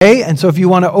today. And so if you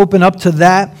want to open up to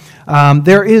that,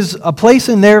 there is a place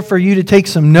in there for you to take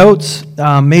some notes,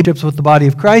 relationships with the body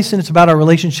of Christ, and it's about our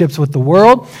relationships with the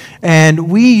world. And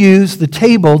we use the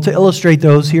table to illustrate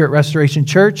those here at Restoration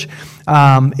Church.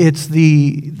 It's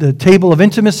the table of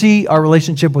intimacy, our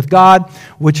relationship with God,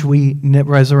 which we,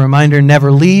 as a reminder,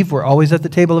 never leave. We're always at the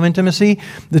table of intimacy.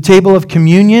 The table of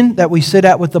communion that we sit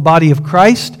at with the body of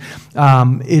Christ.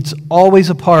 It's always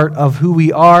a part of who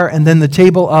we are. And then the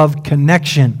table of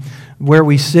connection, where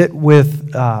we sit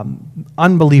with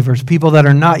unbelievers, people that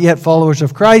are not yet followers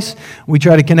of Christ. We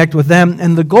try to connect with them.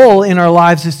 And the goal in our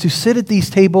lives is to sit at these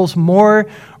tables more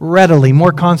readily,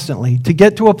 more constantly, to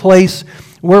get to a place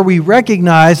where we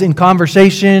recognize in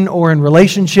conversation or in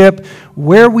relationship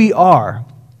where we are.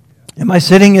 Am I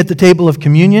sitting at the table of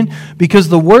communion? Because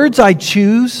the words I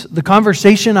choose, the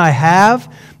conversation I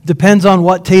have, depends on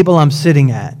what table I'm sitting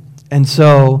at. And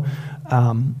so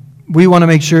we want to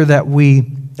make sure that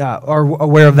we are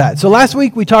aware of that. So last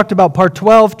week we talked about part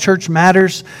 12, Church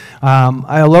Matters.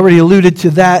 I already alluded to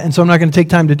that, and so I'm not going to take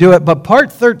time to do it. But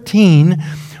part 13,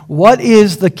 what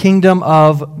is the kingdom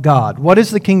of God? What is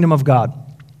the kingdom of God?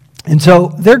 And so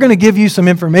they're going to give you some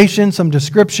information, some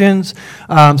descriptions,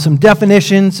 some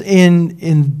definitions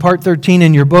in part 13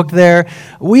 in your book there.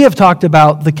 We have talked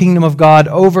about the kingdom of God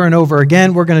over and over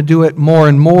again. We're going to do it more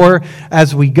and more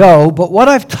as we go. But what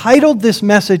I've titled this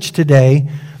message today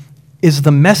is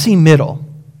the messy middle.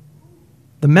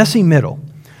 The messy middle.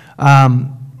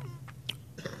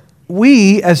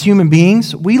 We, as human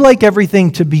beings, we like everything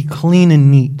to be clean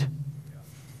and neat.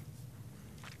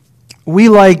 We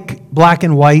like black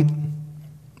and white.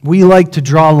 We like to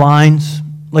draw lines.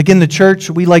 Like in the church,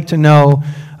 we like to know,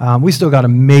 we still got a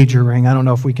major ring. I don't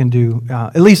know if we can do,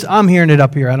 at least I'm hearing it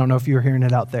up here. I don't know if you're hearing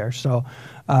it out there. So,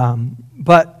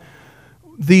 but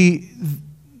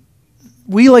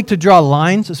we like to draw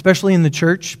lines, especially in the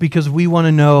church, because we want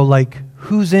to know like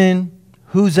who's in,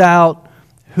 who's out,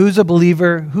 who's a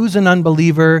believer, who's an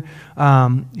unbeliever,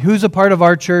 who's a part of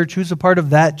our church, who's a part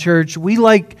of that church. We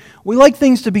like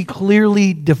things to be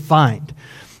clearly defined.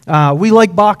 We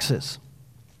like boxes.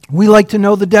 We like to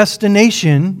know the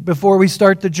destination before we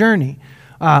start the journey.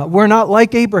 We're not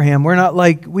like Abraham. We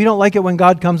don't like it when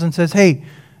God comes and says, hey,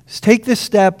 take this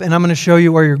step and I'm going to show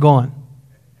you where you're going.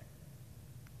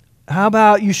 How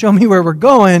about you show me where we're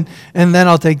going and then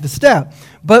I'll take the step?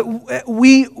 But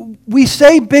we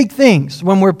say big things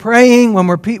when we're praying, when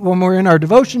we're in our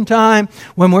devotion time,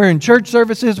 when we're in church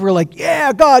services. We're like,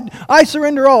 yeah, God, I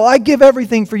surrender all. I give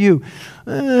everything for you.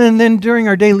 And then during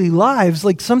our daily lives,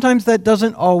 like sometimes that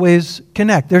doesn't always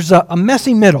connect. There's a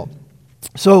messy middle.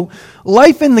 So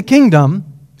life in the kingdom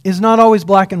is not always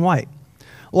black and white.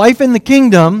 Life in the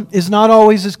kingdom is not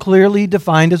always as clearly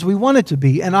defined as we want it to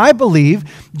be. And I believe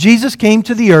Jesus came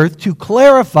to the earth to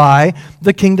clarify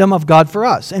the kingdom of God for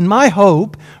us. And my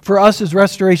hope for us as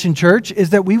Restoration Church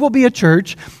is that we will be a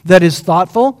church that is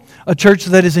thoughtful, a church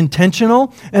that is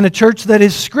intentional, and a church that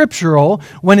is scriptural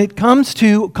when it comes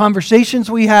to conversations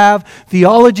we have,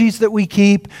 theologies that we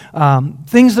keep,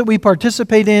 things that we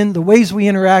participate in, the ways we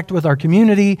interact with our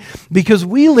community, because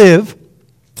we live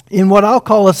in what I'll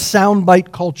call a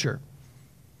soundbite culture.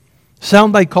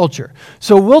 Soundbite culture.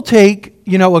 So we'll take,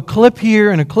 a clip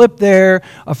here and a clip there,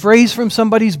 a phrase from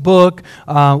somebody's book,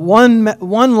 one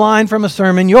line from a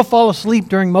sermon. You'll fall asleep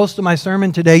during most of my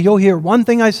sermon today. You'll hear one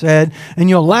thing I said, and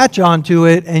you'll latch onto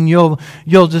it, and you'll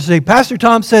just say, Pastor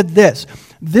Tom said this.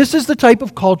 This is the type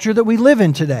of culture that we live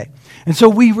in today. And so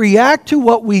we react to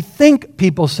what we think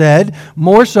people said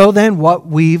more so than what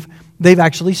they've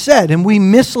actually said. And we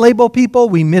mislabel people,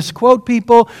 we misquote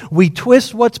people, we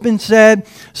twist what's been said.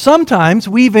 Sometimes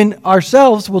we even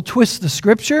ourselves will twist the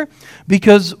scripture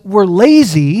because we're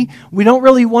lazy. We don't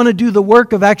really want to do the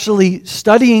work of actually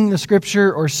studying the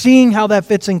scripture or seeing how that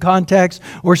fits in context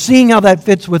or seeing how that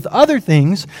fits with other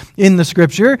things in the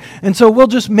scripture. And so we'll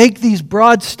just make these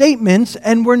broad statements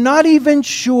and we're not even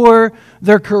sure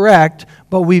they're correct,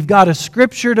 but we've got a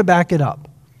scripture to back it up.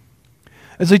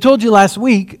 As I told you last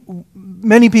week,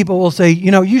 many people will say,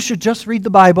 you should just read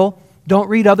the Bible. Don't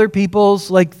read other people's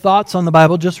thoughts on the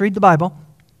Bible. Just read the Bible.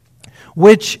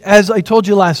 Which, as I told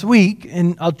you last week,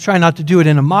 and I'll try not to do it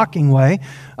in a mocking way,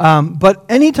 but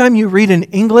anytime you read in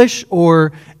English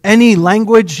or any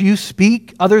language you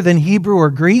speak other than Hebrew or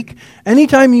Greek,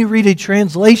 anytime you read a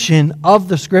translation of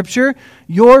the Scripture,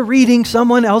 you're reading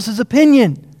someone else's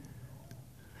opinion.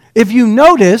 If you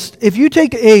noticed, if you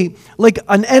take an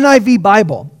NIV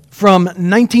Bible from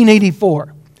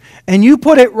 1984 and you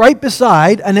put it right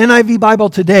beside an NIV Bible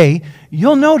today,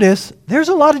 you'll notice there's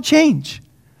a lot of change.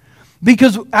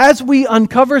 Because as we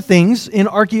uncover things in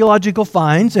archaeological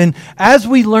finds and as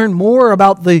we learn more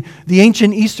about the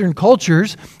ancient Eastern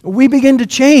cultures, we begin to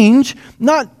change,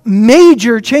 not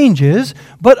major changes,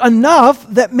 but enough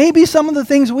that maybe some of the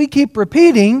things we keep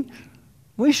repeating,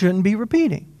 we shouldn't be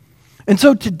repeating. And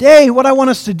so today, what I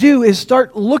want us to do is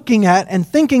start looking at and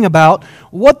thinking about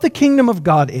what the kingdom of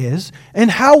God is and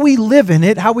how we live in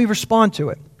it, how we respond to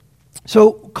it.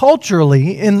 So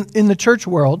culturally, in the church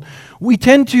world, we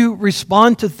tend to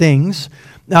respond to things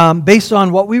based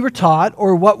on what we were taught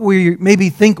or what we maybe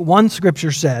think one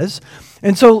scripture says.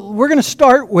 And so we're going to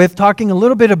start with talking a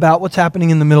little bit about what's happening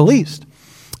in the Middle East.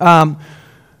 All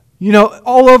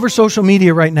over social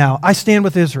media right now, I stand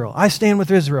with Israel. I stand with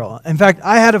Israel. In fact,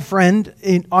 I had a friend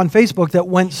on Facebook that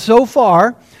went so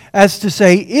far as to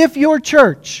say, if your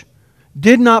church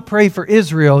did not pray for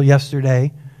Israel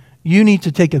yesterday, you need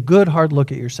to take a good hard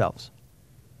look at yourselves.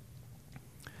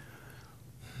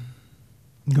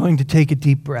 I'm going to take a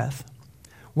deep breath.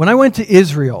 When I went to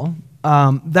Israel,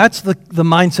 that's the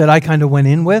mindset I kind of went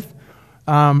in with.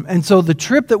 And so the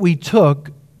trip that we took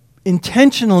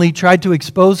intentionally tried to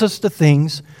expose us to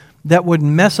things that would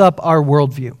mess up our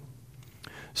worldview.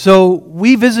 So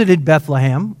we visited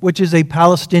Bethlehem, which is a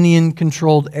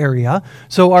Palestinian-controlled area.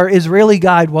 So our Israeli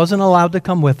guide wasn't allowed to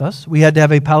come with us. We had to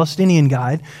have a Palestinian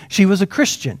guide. She was a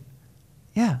Christian.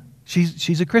 Yeah,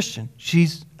 she's a Christian.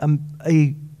 She's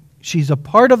a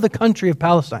part of the country of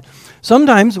Palestine.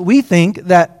 Sometimes we think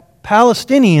that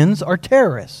Palestinians are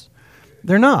terrorists.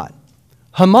 They're not.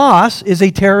 Hamas is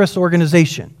a terrorist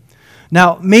organization.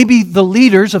 Now, maybe the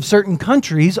leaders of certain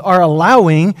countries are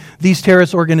allowing these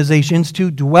terrorist organizations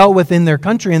to dwell within their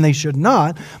country, and they should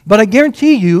not. But I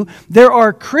guarantee you, there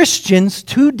are Christians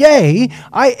today,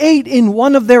 I ate in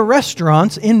one of their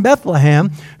restaurants in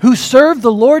Bethlehem, who serve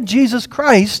the Lord Jesus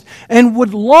Christ and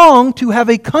would long to have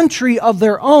a country of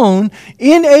their own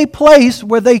in a place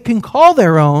where they can call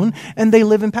their own, and they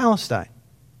live in Palestine.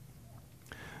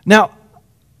 Now,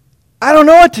 I don't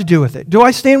know what to do with it. Do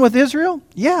I stand with Israel?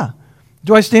 Yeah.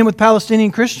 Do I stand with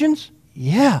Palestinian Christians?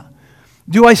 Yeah.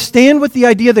 Do I stand with the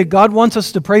idea that God wants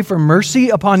us to pray for mercy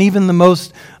upon even the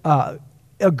most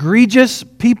egregious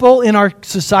people in our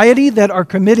society that are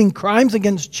committing crimes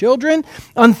against children,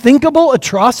 unthinkable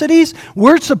atrocities?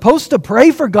 We're supposed to pray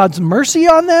for God's mercy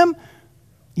on them?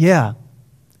 Yeah.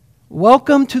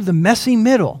 Welcome to the messy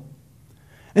middle.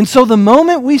 And so the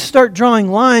moment we start drawing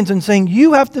lines and saying,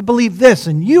 you have to believe this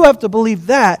and you have to believe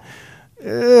that,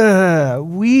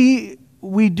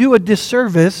 we do a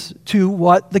disservice to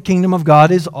what the kingdom of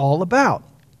God is all about.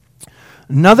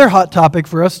 Another hot topic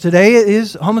for us today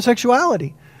is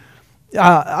homosexuality.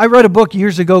 I read a book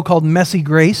years ago called Messy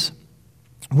Grace,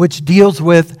 which deals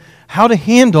with how to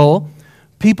handle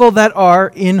people that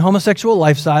are in homosexual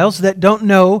lifestyles that don't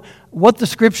know what the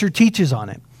Scripture teaches on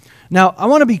it. Now, I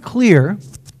want to be clear.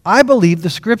 I believe the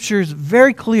Scripture is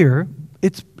very clear.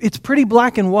 It's pretty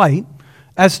black and white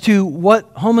as to what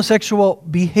homosexual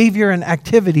behavior and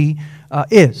activity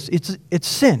is. It's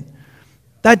sin.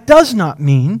 That does not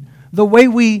mean the way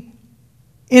we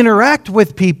interact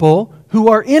with people who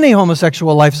are in a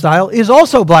homosexual lifestyle is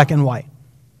also black and white.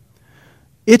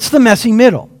 It's the messy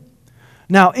middle.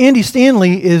 Now, Andy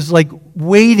Stanley is like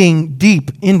wading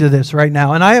deep into this right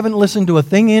now, and I haven't listened to a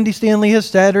thing Andy Stanley has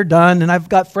said or done, and I've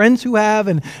got friends who have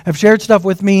and have shared stuff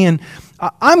with me, and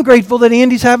I'm grateful that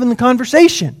Andy's having the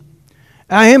conversation.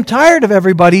 I am tired of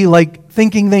everybody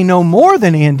thinking they know more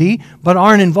than Andy, but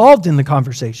aren't involved in the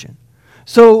conversation.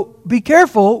 So be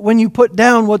careful when you put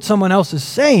down what someone else is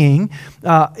saying.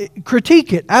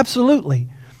 Critique it, absolutely.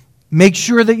 Make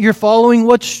sure that you're following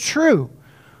what's true.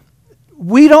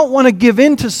 We don't want to give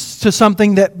in to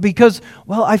something that because,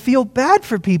 I feel bad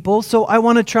for people, so I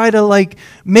want to try to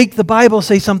make the Bible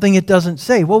say something it doesn't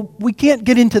say. Well, we can't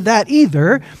get into that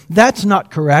either. That's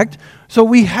not correct. So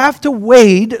we have to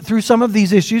wade through some of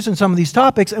these issues and some of these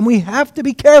topics, and we have to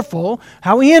be careful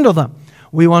how we handle them.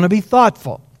 We want to be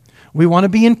thoughtful. We want to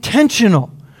be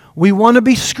intentional. We want to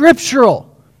be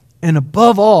scriptural. And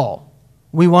above all,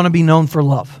 we want to be known for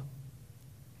love.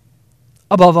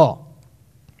 Above all.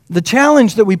 The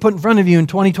challenge that we put in front of you in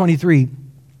 2023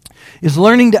 is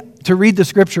learning to read the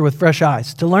Scripture with fresh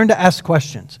eyes, to learn to ask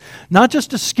questions, not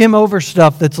just to skim over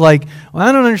stuff that's I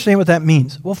don't understand what that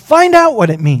means. Well, find out what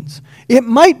it means. It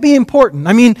might be important.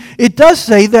 It does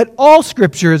say that all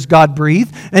Scripture is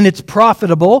God-breathed, and it's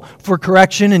profitable for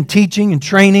correction and teaching and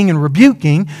training and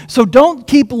rebuking. So don't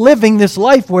keep living this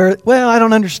life where, I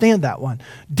don't understand that one.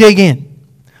 Dig in.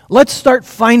 Let's start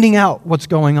finding out what's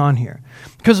going on here.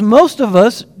 Because most of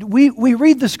us, we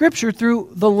read the Scripture through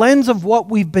the lens of what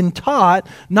we've been taught,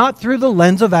 not through the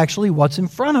lens of actually what's in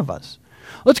front of us.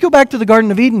 let's go back to the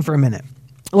Garden of Eden for a minute.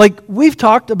 Like we've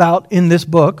talked about in this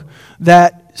book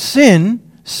that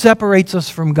sin separates us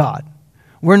from God.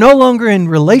 We're no longer in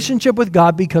relationship with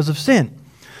God because of sin.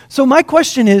 So my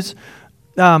question is,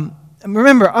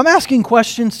 remember, I'm asking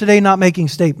questions today, not making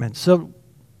statements. So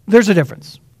there's a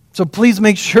difference. So please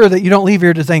make sure that you don't leave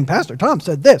here just saying, Pastor Tom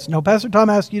said this. No, Pastor Tom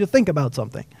asked you to think about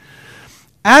something.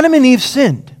 Adam and Eve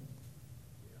sinned.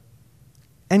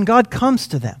 And God comes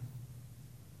to them.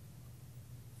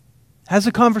 Has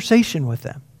a conversation with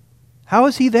them. How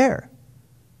is he there?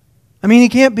 I mean, he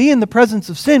can't be in the presence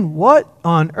of sin. What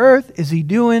on earth is he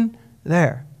doing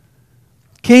there?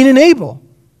 Cain and Abel.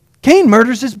 Cain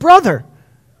murders his brother.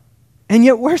 And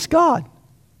yet, where's God?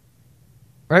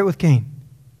 Right with Cain.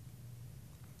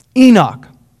 Enoch.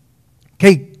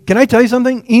 Okay, can I tell you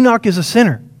something? Enoch is a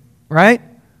sinner, right?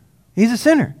 He's a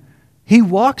sinner. He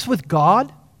walks with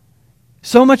God,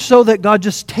 so much so that God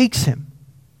just takes him.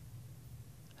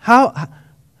 How?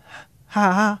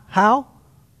 I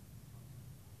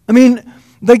mean,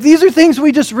 like these are things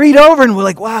we just read over and we're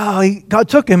like, wow, God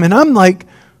took him. And I'm like,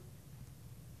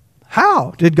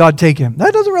 how did God take him?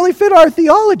 That doesn't really fit our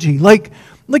theology. Like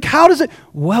how does it?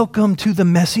 Welcome to the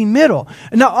messy middle.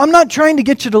 And now, I'm not trying to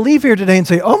get you to leave here today and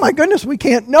say, oh my goodness, we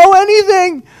can't know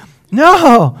anything.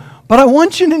 No, but I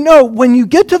want you to know when you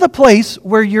get to the place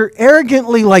where you're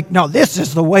arrogantly like, no, this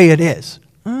is the way it is.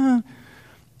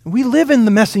 We live in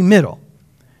the messy middle.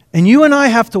 And you and I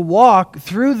have to walk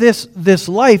through this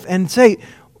life and say,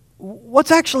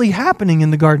 what's actually happening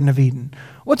in the Garden of Eden?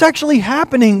 What's actually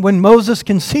happening when Moses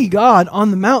can see God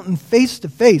on the mountain face to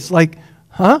face? Like,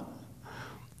 huh?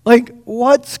 Like,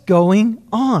 what's going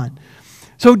on?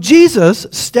 So Jesus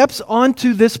steps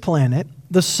onto this planet.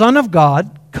 The Son of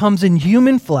God comes in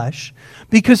human flesh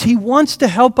because he wants to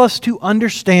help us to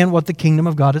understand what the kingdom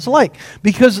of God is like.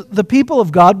 Because the people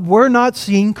of God were not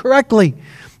seeing correctly.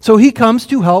 So he comes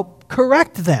to help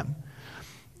correct them.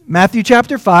 Matthew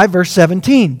chapter 5, verse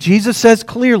 17. Jesus says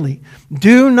clearly,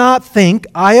 do not think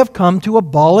I have come to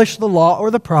abolish the law or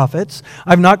the prophets.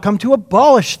 I've not come to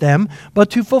abolish them, but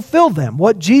to fulfill them.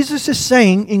 What Jesus is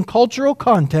saying in cultural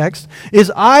context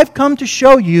is I've come to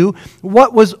show you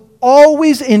what was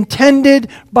always intended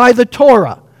by the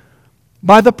Torah,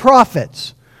 by the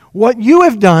prophets. What you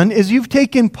have done is you've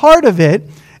taken part of it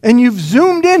and you've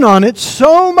zoomed in on it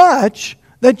so much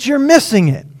that you're missing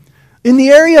it. In the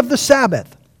area of the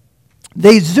Sabbath,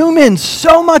 they zoom in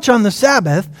so much on the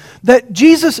Sabbath that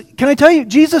Jesus, can I tell you,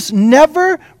 Jesus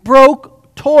never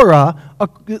broke Torah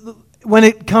when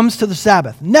it comes to the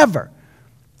Sabbath. Never.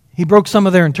 He broke some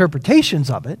of their interpretations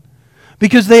of it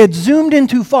because they had zoomed in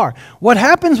too far. What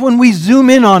happens when we zoom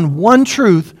in on one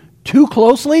truth too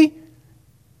closely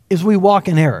is we walk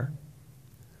in error.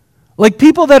 Like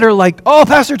people that are like, oh,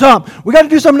 Pastor Tom, we got to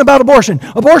do something about abortion.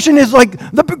 Abortion is like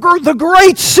the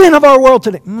great sin of our world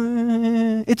today.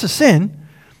 It's a sin.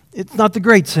 It's not the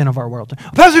great sin of our world today.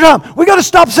 Pastor Tom, we got to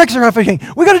stop sex trafficking.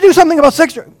 We got to do something about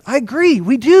sex trafficking. I agree,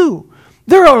 we do.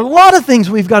 There are a lot of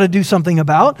things we've got to do something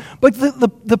about. But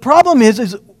the problem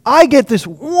is I get this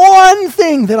one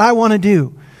thing that I want to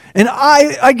do. And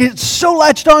I get so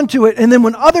latched onto it. And then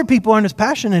when other people aren't as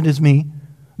passionate as me,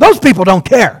 those people don't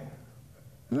care.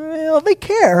 Well, they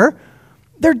care.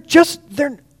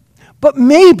 But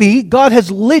maybe God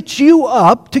has lit you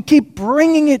up to keep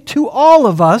bringing it to all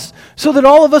of us so that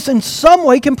all of us in some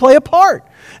way can play a part.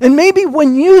 And maybe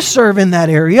when you serve in that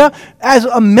area as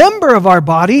a member of our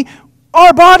body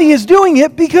is doing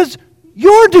it because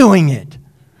you're doing it.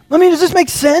 I mean, does this make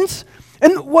sense?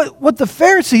 And what the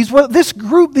Pharisees, these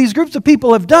groups of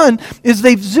people have done is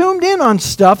they've zoomed in on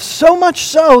stuff so much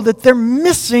so that they're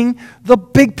missing the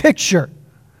big picture.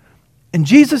 And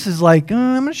Jesus is like,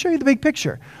 I'm going to show you the big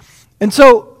picture. And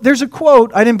so there's a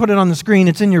quote, I didn't put it on the screen,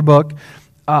 it's in your book.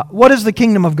 What is the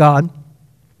kingdom of God?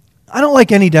 I don't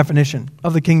like any definition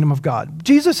of the kingdom of God.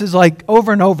 Jesus is like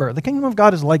over and over, the kingdom of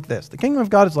God is like this. The kingdom of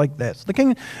God is like this.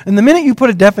 And the minute you put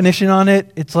a definition on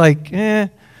it, it's like,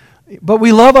 But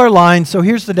we love our lines, so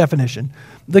here's the definition.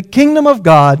 The kingdom of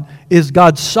God is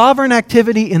God's sovereign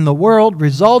activity in the world,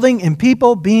 resulting in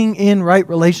people being in right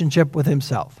relationship with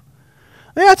himself.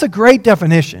 That's a great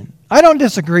definition. I don't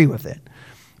disagree with it.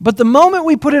 But the moment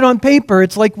we put it on paper,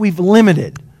 it's like we've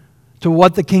limited to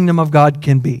what the kingdom of God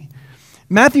can be.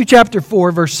 Matthew chapter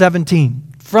 4, verse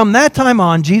 17. From that time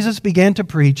on, Jesus began to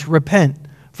preach, repent,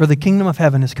 for the kingdom of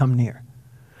heaven has come near.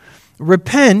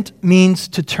 Repent means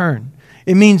to turn.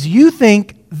 It means you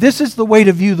think this is the way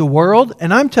to view the world,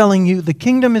 and I'm telling you the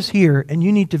kingdom is here, and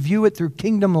you need to view it through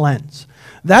kingdom lens.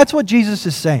 That's what Jesus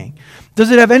is saying.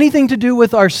 Does it have anything to do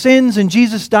with our sins and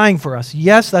Jesus dying for us?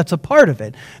 Yes, that's a part of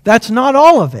it. That's not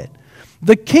all of it.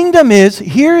 The kingdom is,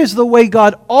 here is the way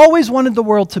God always wanted the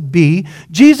world to be.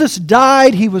 Jesus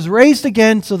died, he was raised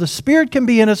again, so the Spirit can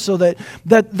be in us, so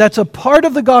that's a part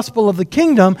of the gospel of the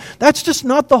kingdom. That's just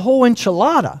not the whole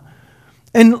enchilada.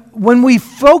 And when we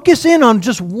focus in on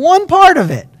just one part of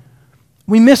it,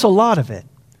 we miss a lot of it.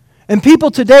 And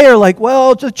people today are like,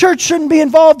 well, the church shouldn't be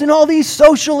involved in all these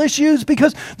social issues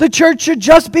because the church should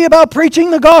just be about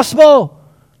preaching the gospel.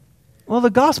 Well, the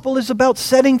gospel is about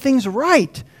setting things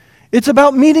right. It's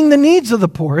about meeting the needs of the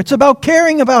poor. It's about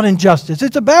caring about injustice.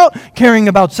 It's about caring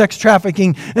about sex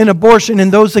trafficking and abortion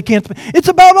and those that can't. It's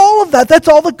about all of that. That's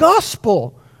all the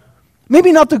gospel.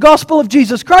 Maybe not the gospel of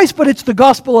Jesus Christ, but it's the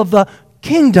gospel of the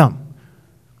kingdom.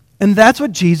 And that's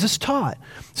what Jesus taught.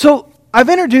 So I've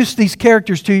introduced these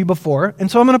characters to you before, and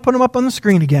so I'm going to put them up on the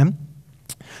screen again.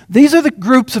 These are the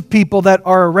groups of people that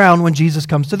are around when Jesus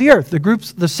comes to the earth.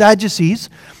 The Sadducees,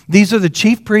 these are the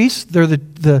chief priests. They're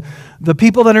the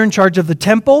people that are in charge of the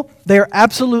temple. They're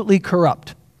absolutely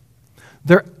corrupt.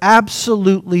 They're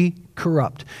absolutely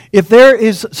corrupt. If there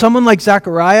is someone like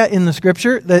Zechariah in the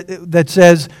scripture that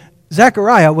says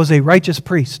Zechariah was a righteous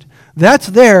priest, that's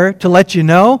there to let you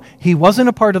know he wasn't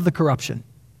a part of the corruption.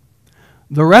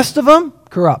 The rest of them,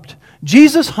 corrupt.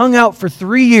 Jesus hung out for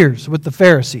 3 years with the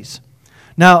Pharisees.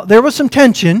 Now, there was some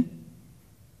tension,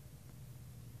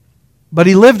 but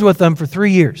he lived with them for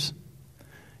 3 years.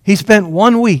 He spent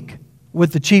 1 week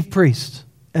with the chief priests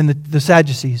and the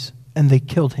Sadducees, and they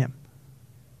killed him.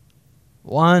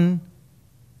 1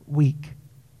 week.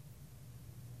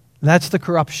 That's the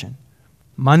corruption.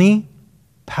 Money,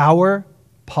 power,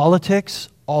 politics,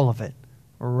 all of it,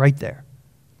 right there.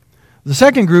 The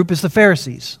second group is the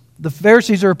Pharisees. The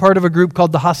Pharisees are a part of a group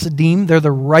called the Hasidim. They're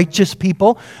the righteous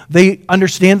people. They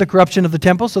understand the corruption of the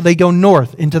temple, so they go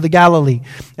north into the Galilee.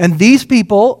 And these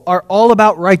people are all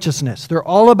about righteousness. They're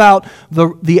all about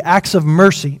the acts of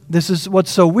mercy. This is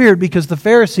what's so weird, because the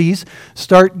Pharisees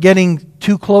start getting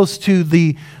too close to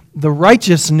the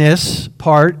righteousness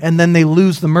part, and then they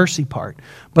lose the mercy part.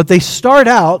 But they start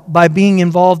out by being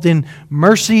involved in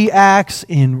mercy acts,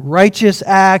 in righteous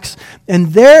acts, and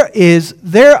their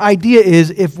idea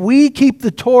is, if we keep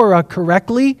the Torah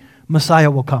correctly,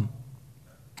 Messiah will come.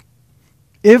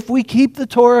 If we keep the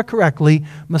Torah correctly,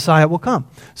 Messiah will come.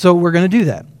 So we're going to do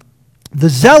that. The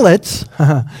Zealots,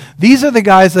 these are the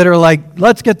guys that are like,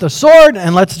 let's get the sword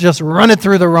and let's just run it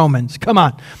through the Romans. Come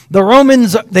on. The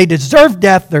Romans, they deserve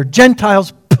death. They're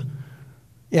Gentiles.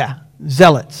 Yeah,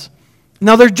 Zealots.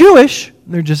 Now they're Jewish.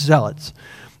 They're just Zealots.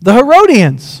 The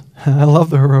Herodians. I love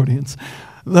the Herodians.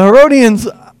 The Herodians,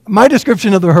 my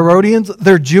description of the Herodians,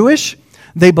 they're Jewish.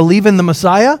 They believe in the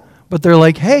Messiah, but they're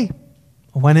like, hey,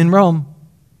 when in Rome,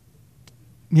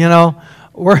 you know,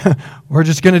 we're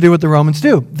just going to do what the Romans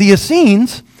do. The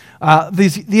Essenes,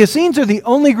 the Essenes are the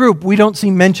only group we don't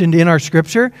see mentioned in our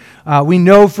scripture. We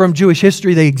know from Jewish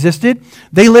history they existed.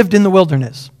 They lived in the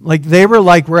wilderness. Like, they were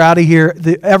like, we're out of here.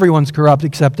 Everyone's corrupt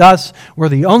except us. We're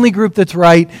the only group that's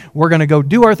right. We're going to go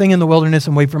do our thing in the wilderness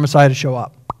and wait for Messiah to show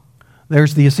up.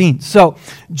 There's the Essenes. So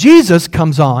Jesus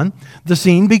comes on the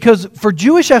scene because for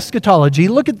Jewish eschatology,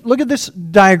 look at this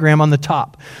diagram on the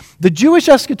top. The Jewish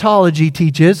eschatology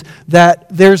teaches that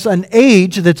there's an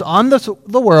age that's on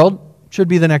the world. Should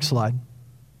be the next slide.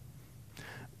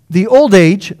 The old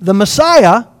age, the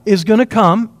Messiah is going to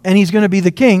come and he's going to be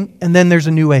the king, and then there's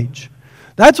a new age.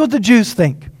 That's what the Jews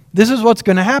think. This is what's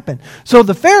going to happen. So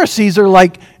the Pharisees are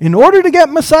like, in order to get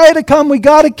Messiah to come, we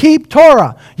got to keep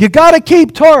Torah. You got to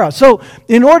keep Torah. So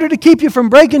in order to keep you from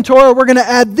breaking Torah, we're going to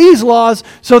add these laws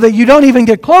so that you don't even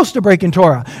get close to breaking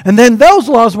Torah. And then those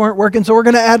laws weren't working, so we're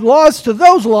going to add laws to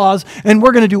those laws, and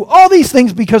we're going to do all these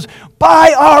things because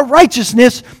by our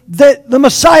righteousness, the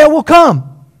Messiah will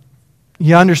come.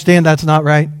 You understand that's not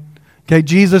right? Okay,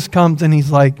 Jesus comes and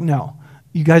he's like, no,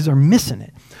 you guys are missing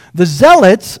it. The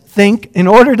Zealots think in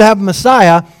order to have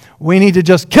Messiah, we need to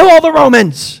just kill all the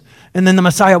Romans, and then the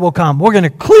Messiah will come. We're going to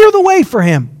clear the way for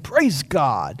him. Praise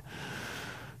God.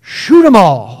 Shoot them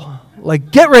all.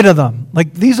 Like, get rid of them.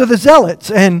 Like, these are the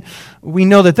Zealots, and we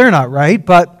know that they're not right,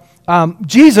 but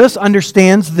Jesus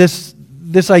understands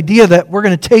this idea that we're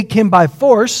going to take him by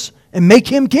force and make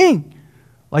him king.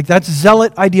 Like, that's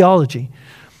Zealot ideology.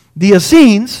 The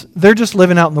Essenes, they're just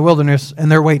living out in the wilderness,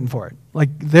 and they're waiting for it. Like,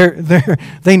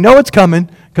 they know it's coming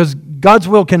because God's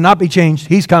will cannot be changed.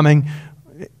 He's coming.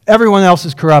 Everyone else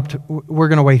is corrupt. We're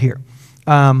going to wait here.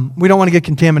 We don't want to get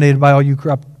contaminated by all you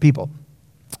corrupt people.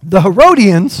 The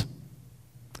Herodians,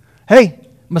 hey,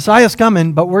 Messiah's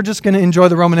coming, but we're just going to enjoy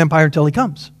the Roman Empire until he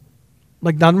comes.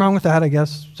 Like, nothing wrong with that, I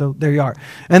guess. So there you are.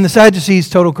 And the Sadducees,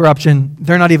 total corruption.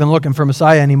 They're not even looking for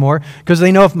Messiah anymore because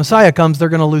they know if Messiah comes, they're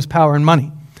going to lose power and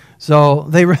money. So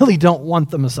they really don't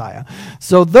want the Messiah.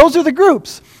 So those are the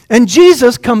groups. And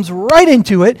Jesus comes right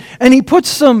into it, and he puts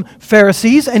some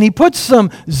Pharisees, and he puts some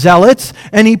zealots,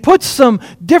 and he puts some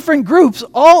different groups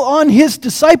all on his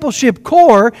discipleship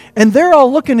core, and they're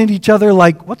all looking at each other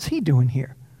like, what's he doing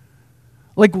here?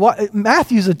 Like,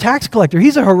 Matthew's a tax collector.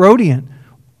 He's a Herodian.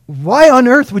 Why on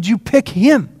earth would you pick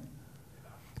him?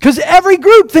 Because every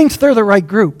group thinks they're the right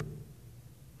group.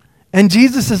 And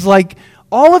Jesus is like,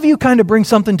 all of you kind of bring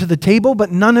something to the table,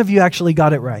 but none of you actually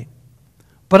got it right.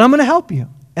 But I'm going to help you,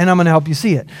 and I'm going to help you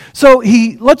see it. So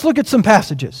let's look at some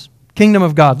passages. Kingdom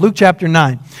of God, Luke chapter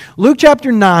 9. Luke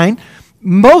chapter 9,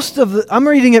 I'm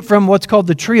reading it from what's called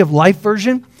the Tree of Life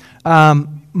version.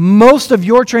 Most of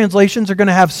your translations are going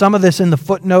to have some of this in the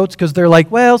footnotes because they're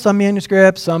like, well, some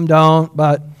manuscripts, some don't,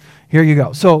 but here you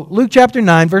go. So Luke chapter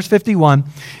 9, verse 51,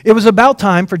 it was about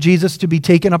time for Jesus to be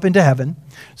taken up into heaven.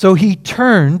 So he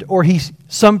turned, or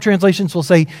some translations will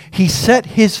say, he set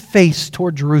his face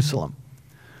toward Jerusalem.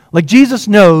 Like Jesus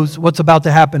knows what's about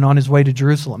to happen on his way to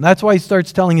Jerusalem. That's why he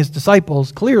starts telling his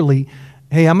disciples clearly,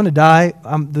 hey, I'm going to die.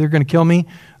 They're going to kill me.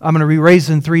 I'm going to be raised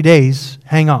in 3 days.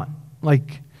 Hang on.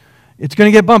 Like, it's going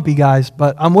to get bumpy, guys,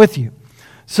 but I'm with you.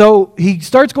 So he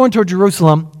starts going toward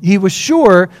Jerusalem. He was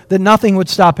sure that nothing would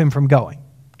stop him from going.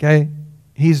 Okay?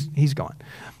 He's going.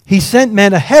 He sent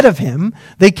men ahead of him.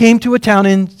 They came to a town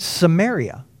in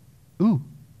Samaria. Ooh.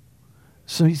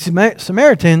 So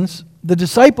Samaritans, the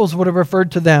disciples would have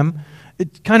referred to them,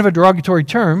 it's kind of a derogatory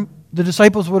term, the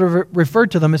disciples would have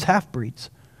referred to them as half-breeds.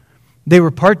 They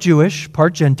were part Jewish,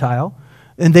 part Gentile,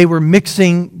 and they were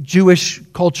mixing Jewish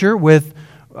culture with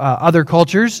other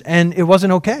cultures, and it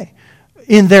wasn't okay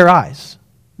in their eyes.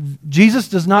 Jesus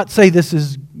does not say this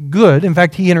is good. In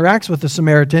fact, he interacts with a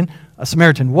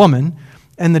Samaritan woman,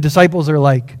 and the disciples are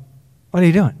like, what are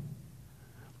you doing?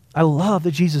 I love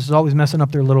that Jesus is always messing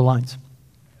up their little lines.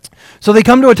 So they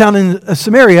come to a town in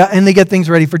Samaria, and they get things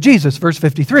ready for Jesus. Verse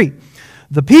 53.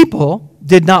 The people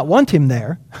did not want him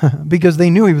there because they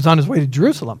knew he was on his way to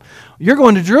Jerusalem. You're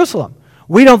going to Jerusalem.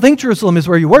 We don't think Jerusalem is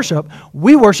where you worship.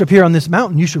 We worship here on this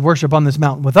mountain. You should worship on this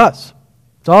mountain with us.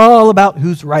 It's all about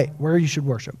who's right, where you should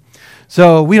worship.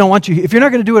 So we don't want you. If you're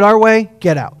not going to do it our way,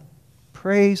 get out.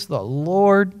 Praise the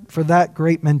Lord for that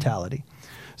great mentality.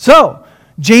 So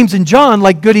James and John,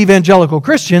 like good evangelical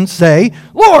Christians, say,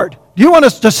 Lord, do you want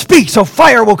us to speak so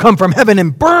fire will come from heaven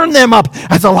and burn them up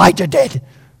as Elijah did?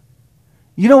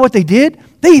 You know what they did?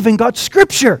 They even got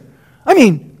scripture. I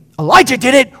mean, Elijah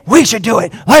did it. We should do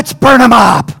it. Let's burn them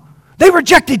up. They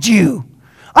rejected you.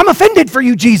 I'm offended for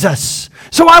you, Jesus.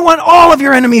 So I want all of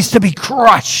your enemies to be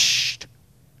crushed.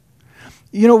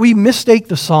 You know, we mistake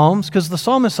the Psalms because the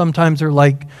psalmists sometimes are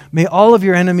like, may all of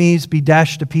your enemies be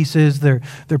dashed to pieces. Their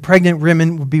pregnant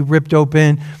women will be ripped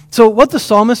open. So what the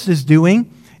psalmist is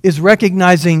doing is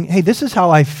recognizing, hey, this is how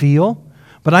I feel,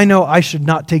 but I know I should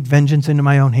not take vengeance into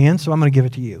my own hands, so I'm going to give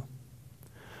it to you.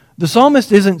 The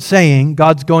psalmist isn't saying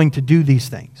God's going to do these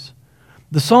things.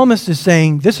 The psalmist is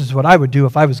saying, this is what I would do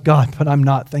if I was God, but I'm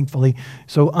not, thankfully,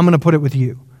 so I'm going to put it with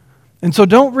you. And so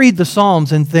don't read the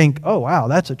Psalms and think, oh, wow,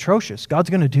 that's atrocious. God's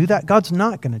going to do that? God's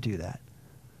not going to do that.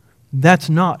 That's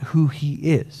not who he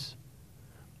is.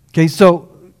 Okay, so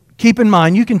keep in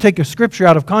mind, you can take a scripture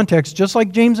out of context, just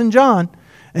like James and John,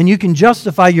 and you can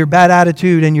justify your bad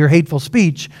attitude and your hateful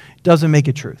speech. It doesn't make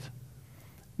it truth.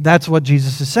 That's what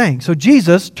Jesus is saying. So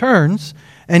Jesus turns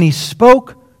and he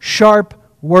spoke sharp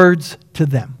words to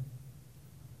them.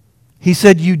 He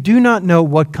said, you do not know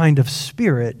what kind of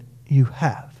spirit you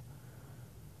have.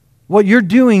 What you're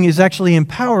doing is actually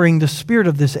empowering the spirit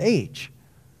of this age.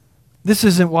 This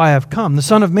isn't why I've come. The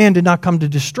Son of Man did not come to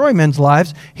destroy men's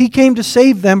lives. He came to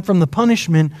save them from the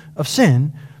punishment of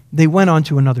sin. They went on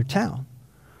to another town.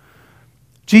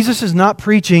 Jesus is not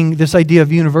preaching this idea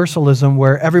of universalism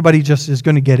where everybody just is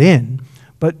going to get in,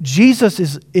 but Jesus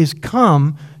is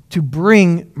come to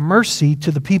bring mercy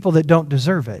to the people that don't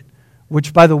deserve it,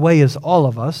 which, by the way, is all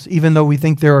of us. Even though we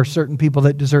think there are certain people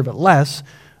that deserve it less,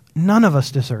 none of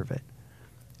us deserve it.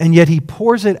 And yet he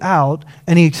pours it out,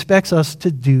 and he expects us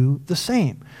to do the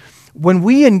same. When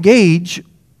we engage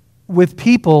with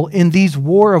people in these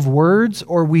war of words,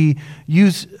 or we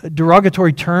use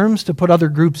derogatory terms to put other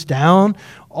groups down,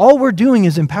 all we're doing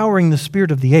is empowering the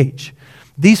spirit of the age.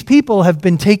 These people have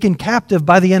been taken captive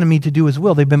by the enemy to do his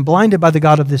will. They've been blinded by the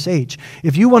God of this age.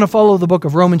 If you want to follow the book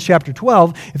of Romans chapter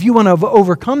 12, if you want to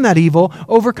overcome that evil,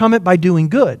 overcome it by doing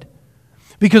good.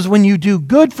 Because when you do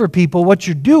good for people, what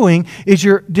you're doing is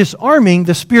you're disarming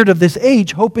the spirit of this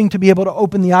age, hoping to be able to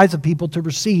open the eyes of people to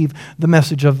receive the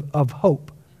message of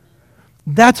hope.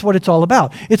 That's what it's all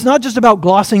about. It's not just about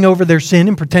glossing over their sin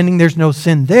and pretending there's no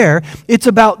sin there. It's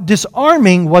about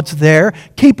disarming what's there,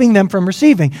 keeping them from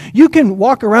receiving. You can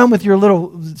walk around with your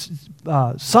little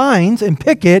signs and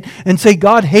picket and say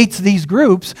God hates these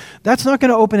groups. That's not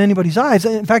going to open anybody's eyes.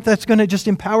 In fact, that's going to just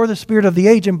empower the spirit of the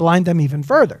age and blind them even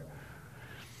further.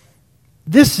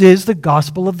 This is the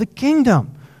gospel of the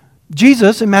kingdom.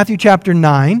 Jesus, in Matthew chapter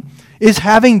 9, is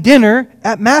having dinner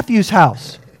at Matthew's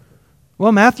house.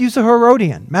 Well, Matthew's a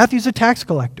Herodian. Matthew's a tax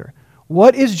collector.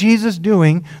 What is Jesus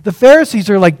doing? The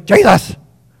Pharisees are like, Jesus,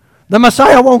 the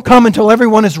Messiah won't come until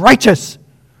everyone is righteous.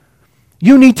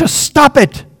 You need to stop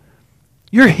it.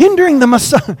 You're hindering the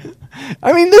Messiah.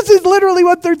 I mean, this is literally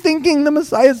what they're thinking. The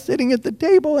Messiah's sitting at the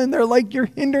table, and they're like, you're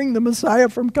hindering the Messiah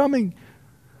from coming.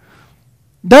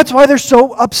 That's why they're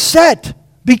so upset.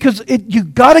 Because we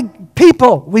got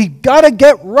to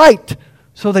get right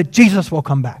so that Jesus will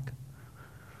come back.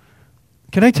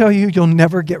 Can I tell you, you'll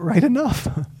never get right enough.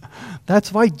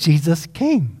 That's why Jesus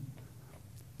came.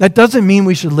 That doesn't mean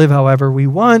we should live however we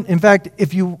want. In fact,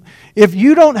 if you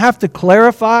don't have to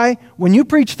clarify, when you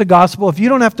preach the gospel, if you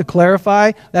don't have to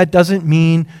clarify, that doesn't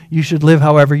mean you should live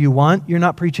however you want. You're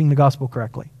not preaching the gospel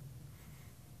correctly.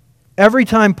 Every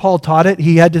time Paul taught it,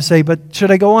 he had to say, but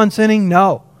should I go on sinning?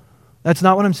 No. That's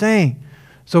not what I'm saying.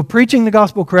 So preaching the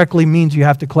gospel correctly means you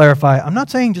have to clarify. I'm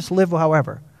not saying just live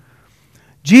however.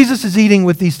 Jesus is eating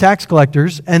with these tax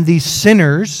collectors and these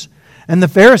sinners, and the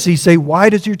Pharisees say, why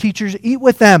does your teacher eat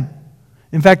with them?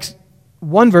 In fact,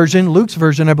 one version, Luke's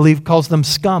version, I believe, calls them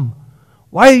scum.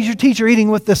 Why is your teacher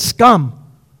eating with the scum?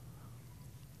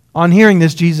 On hearing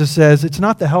this, Jesus says, it's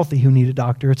not the healthy who need a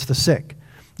doctor, it's the sick.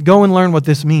 Go and learn what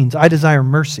this means. I desire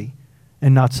mercy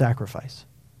and not sacrifice.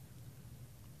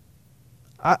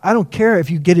 I don't care if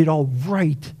you get it all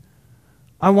right.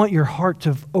 I want your heart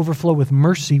to overflow with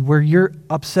mercy where you're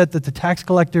upset that the tax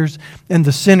collectors and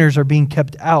the sinners are being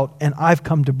kept out, and I've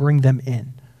come to bring them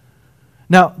in.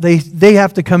 Now, they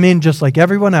have to come in just like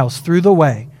everyone else, through the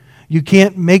way. You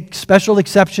can't make special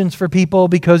exceptions for people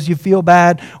because you feel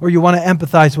bad or you want to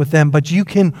empathize with them, but you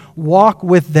can walk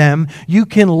with them. You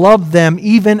can love them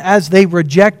even as they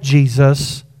reject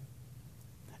Jesus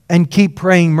and keep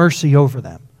praying mercy over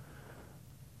them.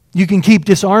 You can keep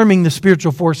disarming the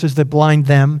spiritual forces that blind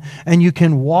them, and you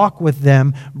can walk with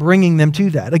them, bringing them to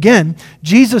that. Again,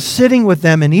 Jesus sitting with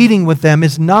them and eating with them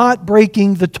is not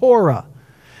breaking the Torah.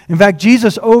 In fact,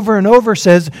 Jesus over and over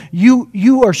says,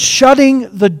 you are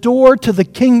shutting the door to the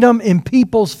kingdom in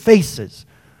people's faces.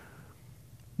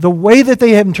 The way that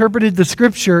they have interpreted the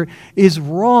Scripture is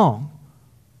wrong.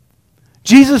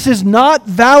 Jesus is not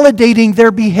validating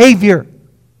their behavior,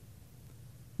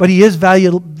 but He is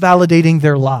validating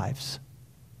their lives.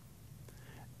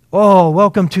 Oh,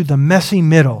 welcome to the messy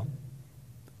middle.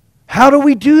 How do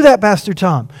we do that, Pastor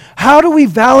Tom? How do we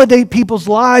validate people's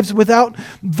lives without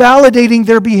validating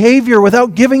their behavior,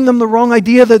 without giving them the wrong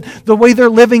idea that the way they're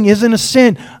living isn't a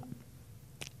sin?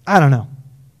 I don't know.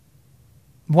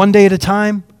 One day at a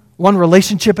time, one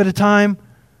relationship at a time,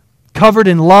 covered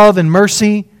in love and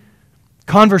mercy,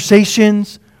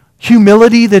 conversations,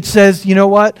 humility that says, you know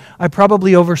what, I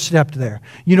probably overstepped there.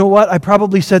 You know what, I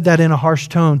probably said that in a harsh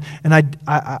tone, and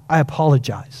I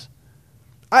apologize.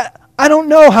 I don't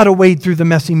know how to wade through the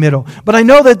messy middle, but I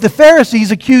know that the Pharisees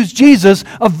accused Jesus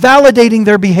of validating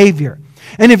their behavior.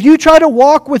 And if you try to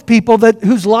walk with people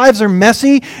whose lives are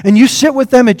messy and you sit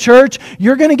with them at church,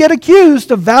 you're going to get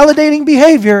accused of validating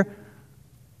behavior.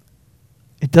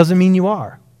 It doesn't mean you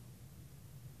are.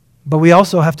 But we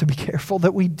also have to be careful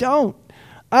that we don't.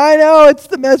 I know, it's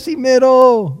the messy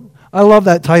middle. I love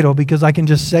that title because I can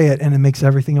just say it and it makes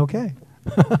everything okay.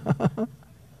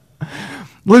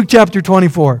 Luke chapter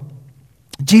 24.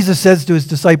 Jesus says to His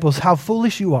disciples, how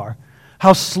foolish you are.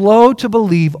 How slow to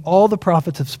believe all the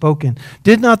prophets have spoken.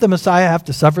 Did not the Messiah have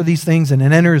to suffer these things and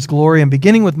enter His glory? And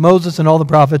beginning with Moses and all the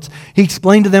prophets, He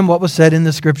explained to them what was said in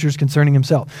the Scriptures concerning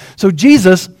Himself. So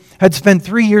Jesus had spent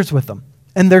 3 years with them.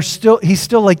 And He's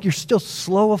still like, you're still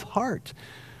slow of heart.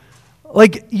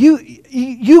 Like,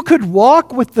 you could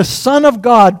walk with the Son of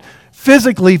God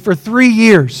physically for 3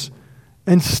 years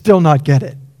and still not get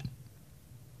it.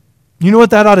 You know what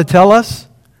that ought to tell us?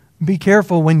 Be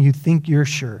careful when you think you're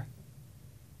sure.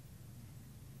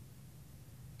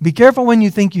 Be careful when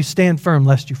you think you stand firm,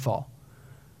 lest you fall.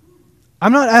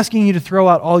 I'm not asking you to throw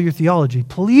out all your theology.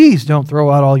 Please don't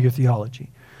throw out all your theology.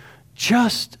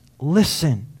 Just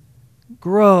listen,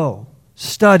 grow,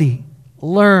 study,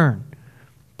 learn,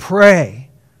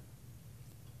 pray.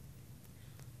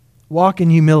 Walk in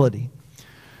humility.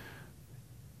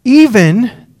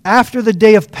 Even after the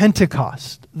day of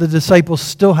Pentecost, the disciples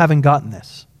still haven't gotten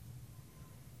this.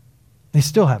 They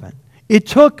still haven't. It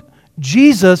took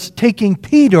Jesus taking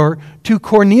Peter to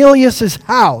Cornelius'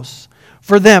 house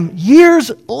for them, years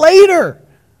later,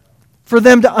 for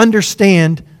them to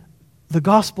understand the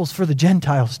gospel's for the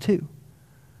Gentiles too.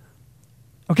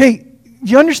 Okay,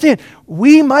 you understand?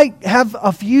 We might have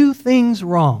a few things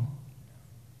wrong.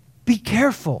 Be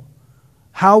careful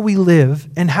how we live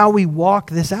and how we walk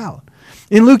this out.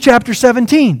 In Luke chapter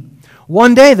 17,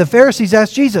 one day the Pharisees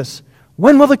asked Jesus,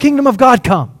 "When will the kingdom of God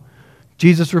come?"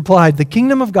 Jesus replied, "The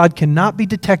kingdom of God cannot be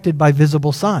detected by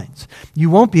visible signs. You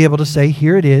won't be able to say,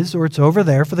 'Here it is,' or 'It's over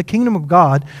there,' for the kingdom of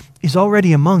God is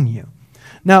already among you."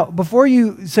 Now, before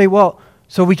you say, well,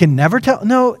 so we can never tell?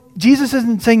 No, Jesus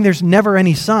isn't saying there's never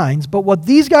any signs, but what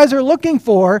these guys are looking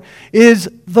for is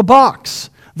the box,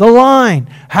 the line.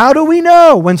 How do we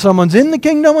know when someone's in the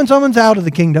kingdom, when someone's out of the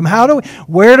kingdom?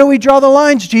 Where do we draw the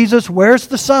lines, Jesus? Where's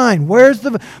the sign? Where's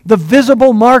the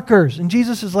visible markers? And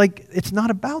Jesus is like, it's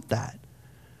not about that.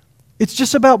 It's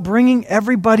just about bringing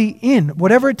everybody in,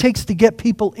 whatever it takes to get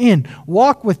people in.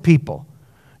 Walk with people.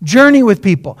 Journey with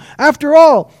people. After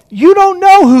all, you don't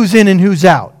know who's in and who's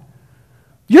out.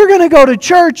 You're going to go to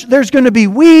church, there's going to be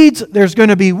weeds, there's going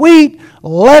to be wheat,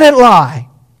 let it lie.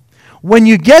 When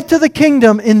you get to the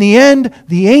kingdom, in the end,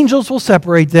 the angels will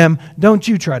separate them. Don't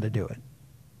you try to do it.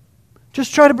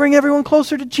 Just try to bring everyone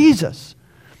closer to Jesus.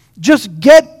 Just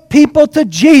get people to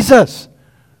Jesus.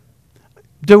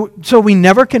 So we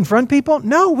never confront people?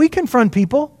 No, we confront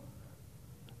people.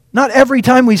 Not every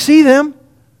time we see them.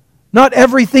 Not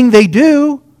everything they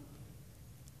do.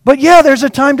 But yeah, there's a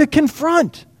time to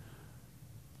confront.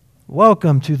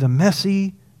 Welcome to the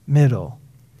messy middle.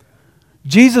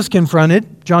 Jesus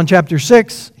confronted, John chapter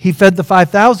 6, he fed the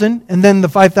 5,000, and then the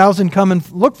 5,000 come and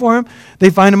look for him. They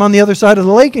find him on the other side of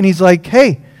the lake, and he's like,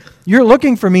 "Hey, you're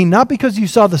looking for me not because you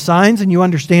saw the signs and you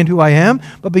understand who I am,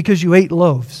 but because you ate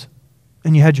loaves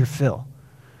and you had your fill.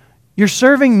 You're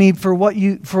serving me for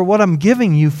what I'm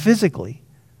giving you physically.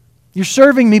 You're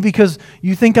serving me because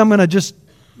you think I'm going to just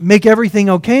make everything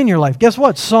okay in your life." Guess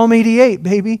what? Psalm 88,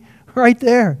 baby, right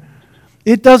there.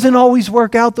 It doesn't always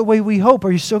work out the way we hope.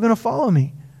 Are you still going to follow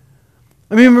me?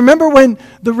 I mean, remember when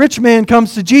the rich man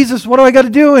comes to Jesus, "What do I got to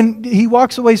do?" And he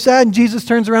walks away sad, and Jesus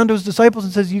turns around to his disciples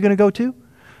and says, "You going to go too?"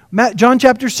 John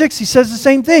chapter 6, he says the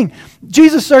same thing.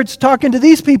 Jesus starts talking to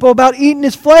these people about eating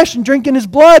his flesh and drinking his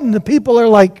blood, and the people are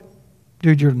like,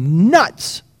 "Dude, you're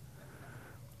nuts."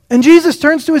 And Jesus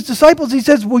turns to his disciples, he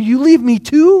says, "Will you leave me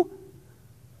too?"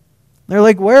 They're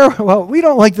like, "Where?" "Well, we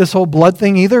don't like this whole blood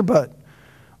thing either, but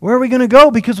where are we going to go?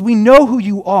 Because we know who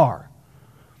you are."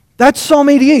 That's Psalm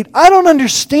 88. I don't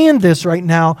understand this right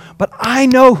now, but I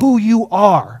know who you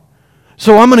are.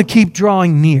 So I'm going to keep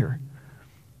drawing near.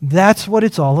 That's what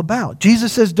it's all about.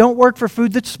 Jesus says, "Don't work for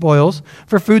food that spoils,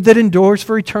 for food that endures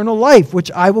for eternal life, which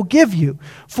I will give you.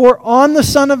 For on the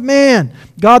Son of Man,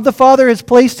 God the Father has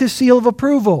placed his seal of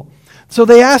approval." So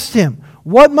they asked him,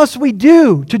 "What must we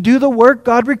do to do the work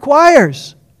God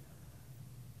requires?"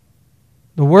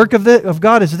 The work of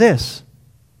God is this: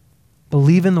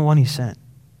 believe in the one he sent.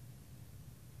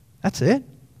 That's it.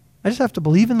 I just have to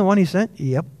believe in the one he sent?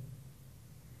 Yep.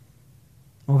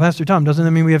 Well, Pastor Tom, doesn't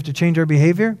that mean we have to change our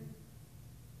behavior?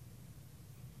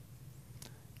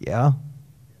 Yeah,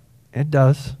 it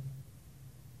does.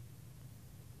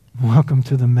 Welcome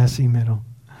to the messy middle.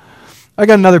 I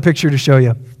got another picture to show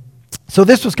you. So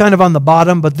this was kind of on the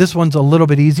bottom, but this one's a little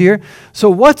bit easier. So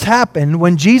what's happened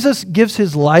when Jesus gives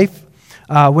his life,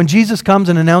 when Jesus comes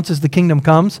and announces the kingdom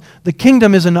comes, the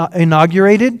kingdom is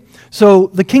inaugurated. So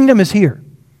the kingdom is here.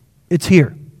 It's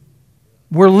here.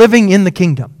 We're living in the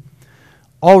kingdom.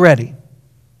 Already.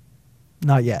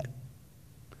 Not yet.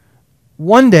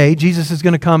 One day, Jesus is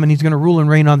going to come and he's going to rule and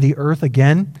reign on the earth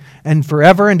again. And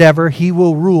forever and ever, he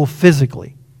will rule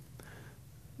physically.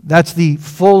 That's the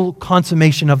full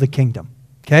consummation of the kingdom.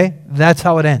 Okay? That's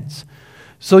how it ends.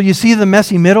 So you see the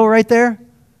messy middle right there?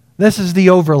 This is the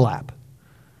overlap.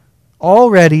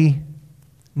 Already,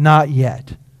 not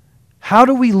yet. How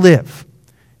do we live?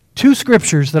 Two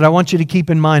scriptures that I want you to keep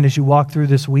in mind as you walk through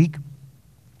this week.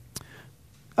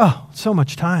 Oh, so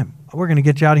much time. We're going to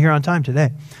get you out of here on time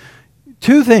today.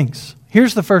 Two things.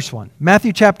 Here's the first one.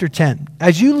 Matthew chapter 10.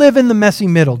 As you live in the messy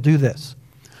middle, do this.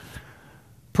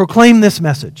 Proclaim this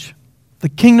message. The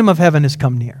kingdom of heaven has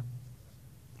come near.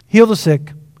 Heal the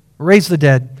sick, raise the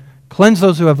dead, cleanse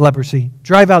those who have leprosy,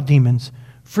 drive out demons,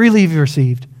 freely you've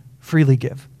received, freely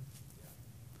give.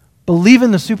 Believe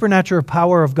in the supernatural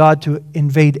power of God to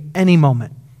invade any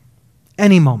moment.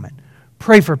 Any moment.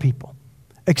 Pray for people.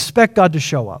 Expect God to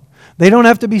show up. They don't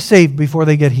have to be saved before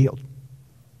they get healed.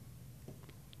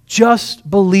 Just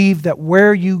believe that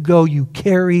where you go, you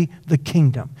carry the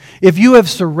kingdom. If you have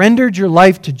surrendered your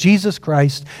life to Jesus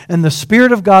Christ and the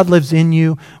Spirit of God lives in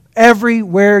you,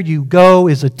 everywhere you go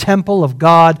is a temple of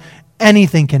God.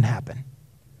 Anything can happen.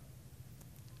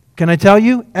 Can I tell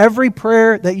you, every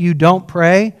prayer that you don't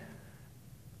pray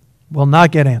will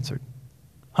not get answered.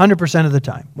 100% of the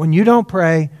time. When you don't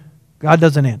pray, God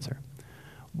doesn't answer.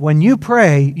 When you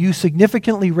pray, you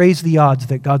significantly raise the odds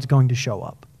that God's going to show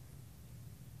up.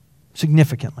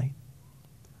 Significantly.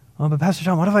 Oh, but Pastor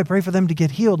John, what if I pray for them to get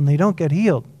healed and they don't get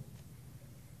healed?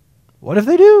 What if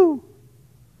they do?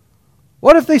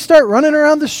 What if they start running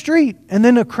around the street and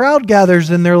then a crowd gathers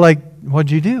and they're like,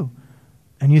 what'd you do?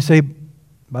 And you say,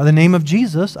 by the name of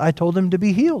Jesus, I told him to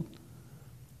be healed.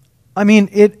 I mean,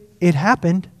 it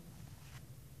happened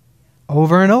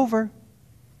over and over.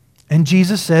 And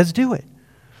Jesus says, do it.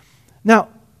 Now,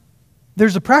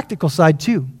 there's a practical side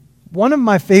too. One of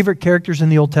my favorite characters in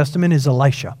the Old Testament is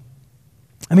Elisha.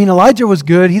 I mean, Elijah was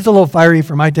good. He's a little fiery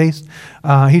for my taste.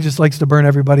 He just likes to burn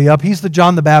everybody up. He's the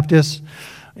John the Baptist.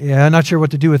 Yeah, I'm not sure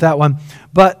what to do with that one.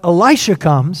 But Elisha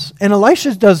comes, and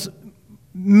Elisha does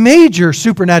major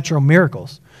supernatural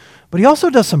miracles. But he also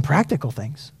does some practical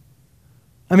things.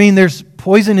 I mean, there's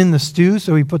poison in the stew,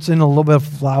 so he puts in a little bit of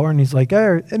flour, and he's like,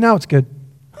 and now it's good.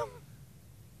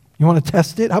 You want to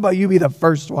test it? How about you be the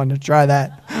first one to try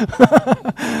that?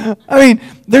 I mean,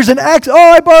 there's an axe. Oh,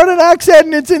 I borrowed an axe head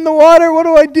and it's in the water. What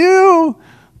do I do?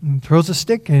 And throws a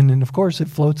stick in, and of course it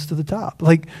floats to the top.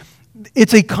 Like,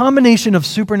 it's a combination of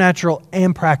supernatural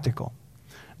and practical.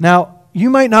 Now, you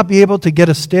might not be able to get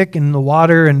a stick in the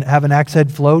water and have an axe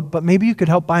head float, but maybe you could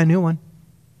help buy a new one.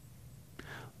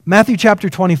 Matthew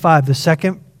chapter 25, the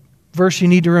second verse you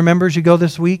need to remember as you go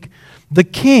this week. The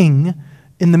king,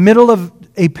 in the middle of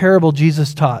a parable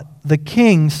Jesus taught, the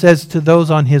king says to those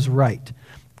on his right,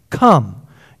 "Come,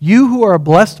 you who are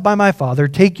blessed by my Father,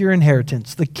 take your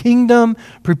inheritance, the kingdom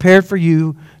prepared for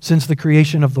you since the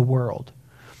creation of the world.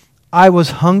 I was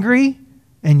hungry,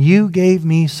 and you gave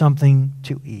me something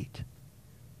to eat.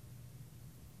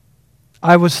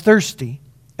 I was thirsty,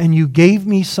 and you gave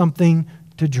me something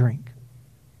to drink.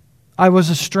 I was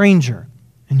a stranger,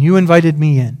 and you invited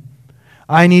me in.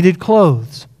 I needed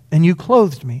clothes, and you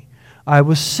clothed me. I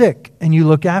was sick, and you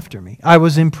looked after me. I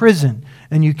was in prison,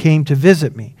 and you came to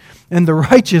visit me." And the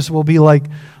righteous will be like,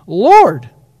 "Lord,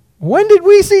 when did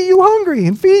we see you hungry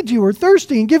and feed you, or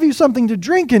thirsty and give you something to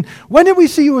drink? And when did we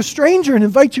see you a stranger and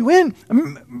invite you in?" I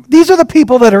mean, these are the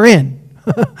people that are in.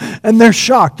 And they're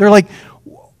shocked. They're like,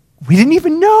 "We didn't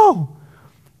even know."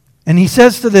 And he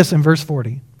says to this in verse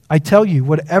 40, "I tell you,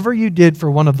 whatever you did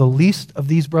for one of the least of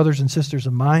these brothers and sisters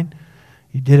of mine,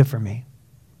 you did it for me."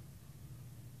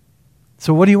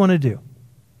 So what do you want to do?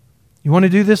 You want to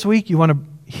do this week? You want to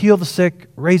heal the sick,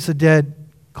 raise the dead,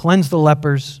 cleanse the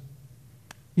lepers.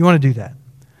 You want to do that.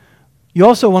 You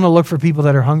also want to look for people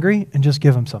that are hungry and just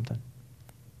give them something.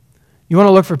 You want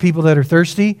to look for people that are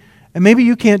thirsty, and maybe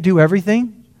you can't do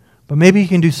everything, but maybe you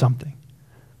can do something.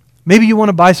 Maybe you want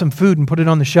to buy some food and put it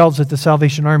on the shelves at the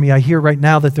Salvation Army. I hear right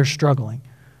now that they're struggling.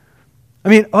 I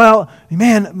mean, well,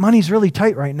 man, money's really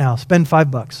tight right now. Spend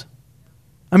 $5.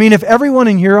 I mean, if everyone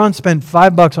in Huron spent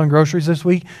 $5 on groceries this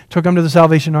week, took them to the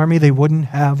Salvation Army, they wouldn't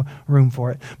have room for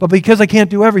it. But because I can't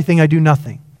do everything, I do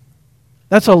nothing.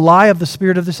 That's a lie of the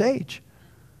spirit of this age.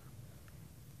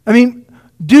 I mean,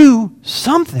 do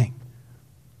something.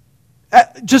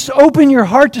 Just open your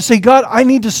heart to say, "God, I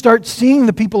need to start seeing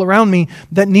the people around me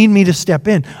that need me to step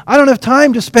in. I don't have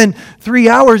time to spend 3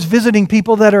 hours visiting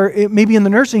people that are maybe in the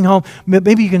nursing home.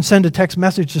 Maybe you can send a text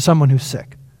message to someone who's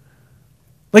sick."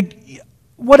 Like,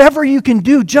 whatever you can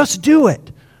do, just do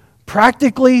it.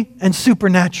 Practically and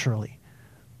supernaturally.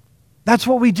 That's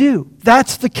what we do.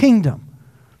 That's the kingdom.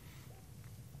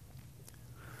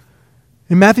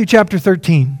 In Matthew chapter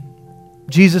 13,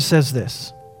 Jesus says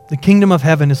this, "The kingdom of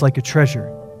heaven is like a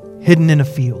treasure hidden in a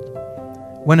field.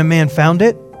 When a man found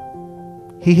it,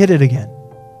 he hid it again.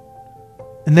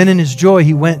 And then in his joy,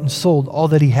 he went and sold all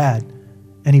that he had,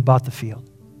 and he bought the field."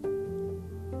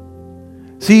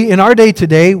 See, in our day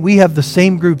today, we have the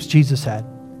same groups Jesus had.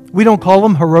 We don't call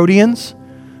them Herodians,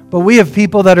 but we have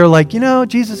people that are like,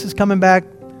 Jesus is coming back,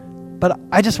 but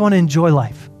I just want to enjoy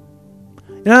life.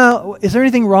 Is there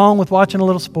anything wrong with watching a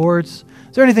little sports?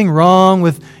 Is there anything wrong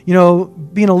with,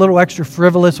 being a little extra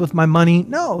frivolous with my money?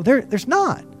 No, there's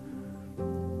not.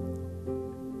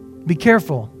 Be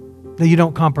careful that you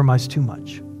don't compromise too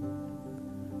much.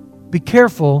 Be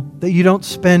careful that you don't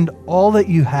spend all that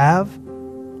you have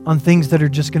on things that are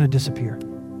just going to disappear.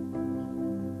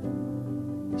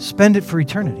 Spend it for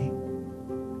eternity.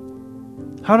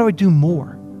 How do I do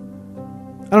more?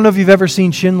 I don't know if you've ever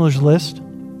seen Schindler's List.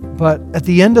 But at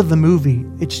the end of the movie,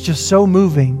 it's just so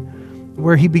moving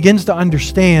where he begins to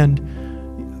understand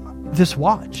this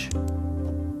watch.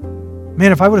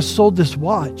 Man, if I would have sold this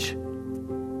watch,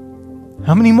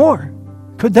 how many more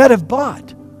could that have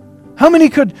bought? How many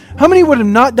would have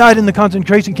not died in the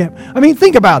concentration camp? I mean,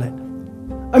 think about it.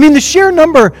 I mean, the sheer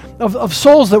number of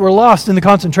souls that were lost in the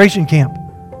concentration camp.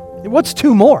 What's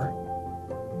two more?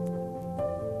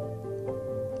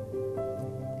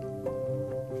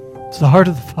 It's the heart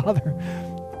of the Father.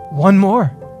 One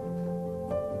more.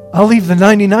 I'll leave the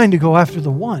 99 to go after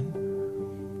the one.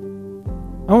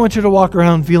 I don't want you to walk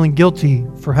around feeling guilty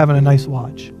for having a nice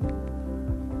watch.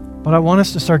 But I want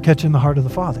us to start catching the heart of the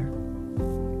Father.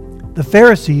 The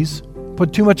Pharisees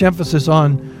put too much emphasis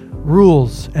on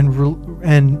rules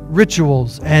and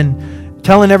rituals and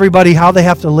telling everybody how they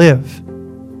have to live.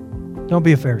 Don't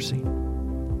be a Pharisee.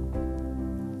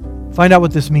 Find out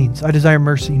what this means. I desire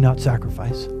mercy, not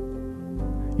sacrifice.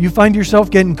 You find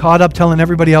yourself getting caught up telling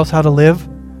everybody else how to live,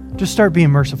 just start being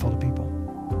merciful to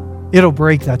people. It'll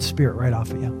break that spirit right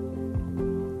off of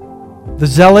you. The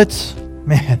zealots,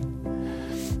 man,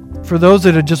 for those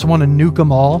that just want to nuke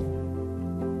them all,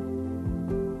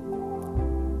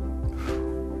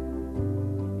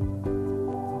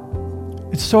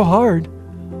 it's so hard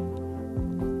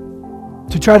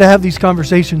to try to have these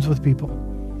conversations with people.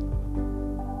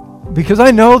 Because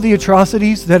I know the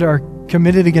atrocities that are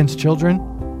committed against children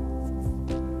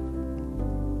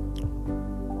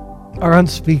are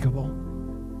unspeakable.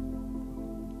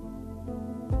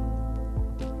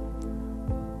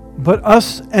 But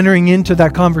us entering into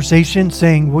that conversation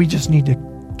saying we just need to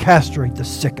castrate the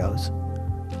sickos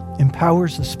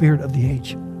empowers the spirit of the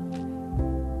age.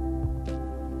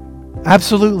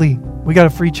 Absolutely. We got to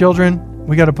free children.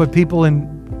 We got to put people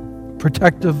in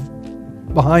protective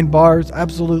behind bars.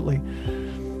 Absolutely.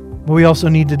 But we also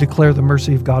need to declare the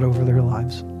mercy of God over their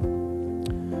lives.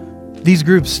 These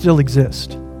groups still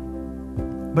exist.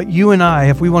 But you and I,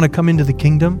 if we want to come into the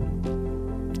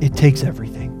kingdom, it takes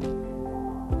everything.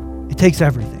 It takes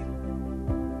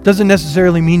everything. Doesn't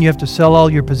necessarily mean you have to sell all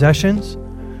your possessions,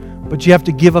 but you have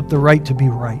to give up the right to be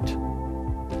right.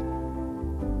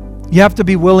 You have to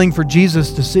be willing for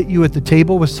Jesus to sit you at the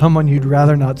table with someone you'd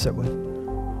rather not sit with.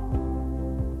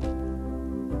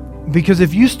 Because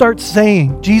if you start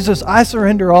saying, Jesus, I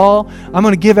surrender all, I'm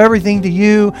going to give everything to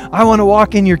you, I want to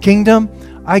walk in your kingdom,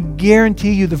 I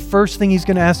guarantee you the first thing he's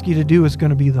going to ask you to do is going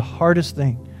to be the hardest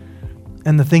thing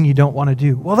and the thing you don't want to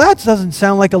do. Well, that doesn't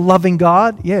sound like a loving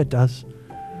God. Yeah, it does.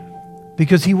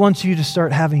 Because he wants you to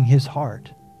start having his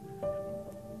heart.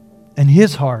 And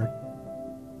his heart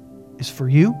is for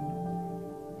you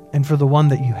and for the one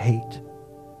that you hate,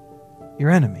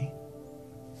 your enemy.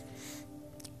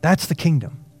 That's the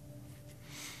kingdom.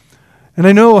 And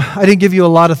I know I didn't give you a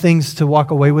lot of things to walk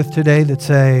away with today that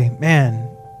say, man,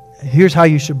 here's how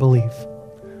you should believe.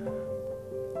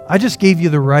 I just gave you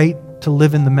the right to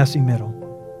live in the messy middle.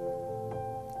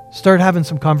 Start having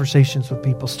some conversations with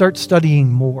people. Start studying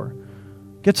more.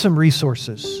 Get some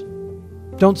resources.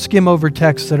 Don't skim over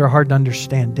texts that are hard to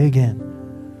understand. Dig in.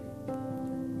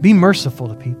 Be merciful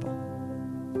to people.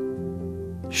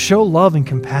 Show love and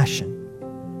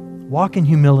compassion. Walk in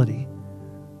humility.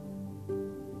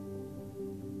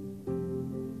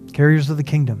 Carriers of the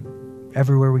kingdom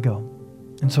everywhere we go.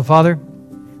 And so, Father,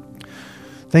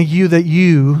 thank you that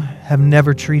you have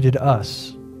never treated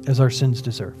us as our sins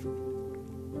deserve.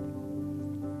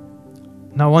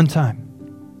 Not one time.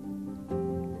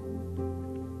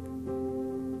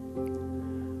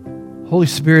 Holy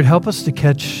Spirit, help us to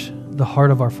catch the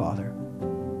heart of our Father.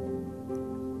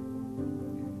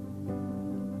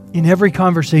 In every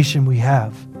conversation we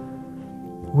have,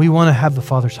 we want to have the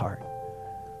Father's heart.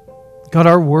 God,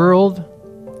 our world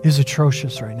is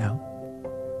atrocious right now.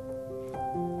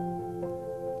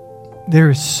 There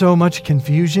is so much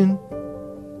confusion.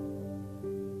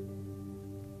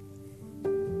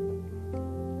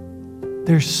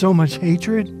 There's so much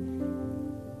hatred.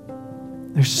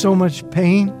 There's so much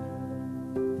pain.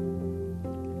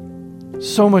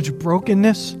 So much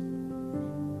brokenness.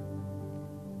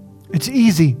 It's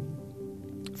easy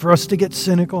for us to get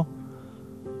cynical,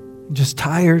 just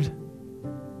tired.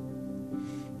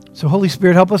 So Holy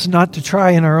Spirit, help us not to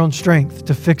try in our own strength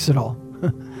to fix it all.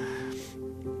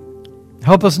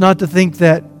 Help us not to think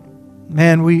that,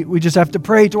 man, we just have to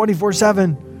pray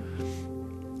 24/7.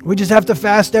 We just have to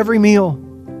fast every meal.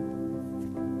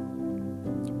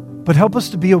 But help us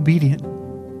to be obedient.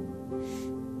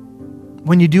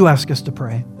 When you do ask us to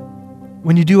pray,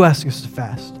 when you do ask us to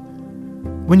fast,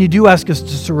 when you do ask us to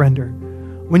surrender,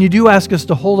 when you do ask us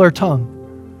to hold our tongue,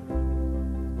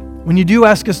 when you do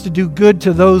ask us to do good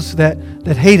to those that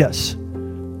hate us,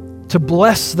 to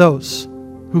bless those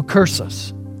who curse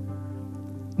us.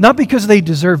 Not because they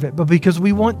deserve it, but because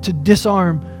we want to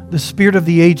disarm the spirit of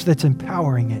the age that's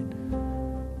empowering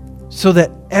it so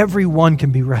that everyone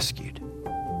can be rescued.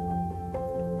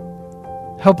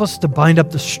 Help us to bind up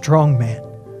the strong man.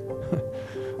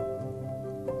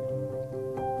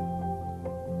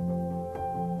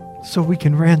 So we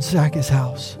can ransack his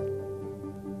house.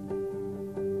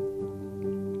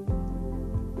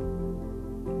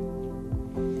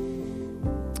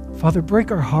 Father, break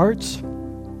our hearts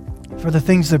for the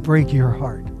things that break your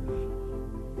heart.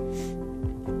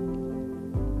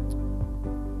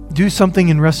 Do something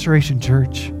in Restoration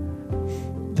Church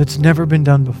that's never been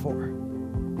done before.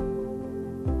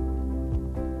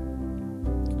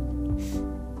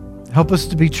 Help us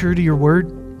to be true to your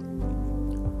word.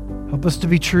 Help us to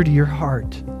be true to your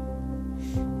heart.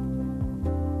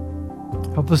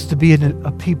 Help us to be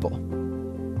a people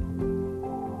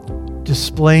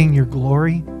displaying your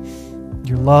glory,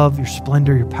 your love, your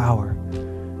splendor, your power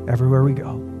everywhere we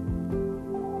go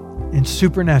in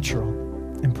supernatural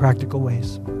and practical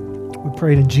ways. We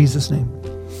pray it in Jesus' name.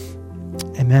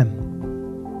 Amen.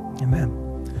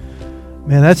 Amen.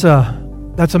 Man, that's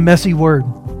a messy word.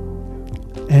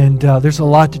 And there's a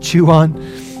lot to chew on.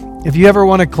 If you ever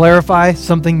want to clarify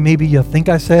something maybe you think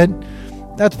I said,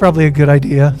 that's probably a good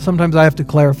idea. Sometimes I have to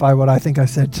clarify what I think I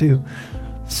said too.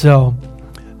 So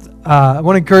I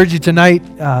want to encourage you tonight,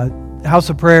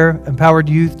 House of Prayer, Empowered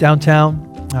Youth downtown.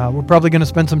 We're probably going to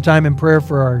spend some time in prayer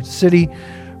for our city,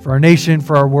 for our nation,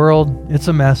 for our world. It's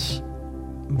a mess,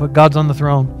 but God's on the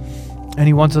throne, and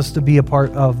He wants us to be a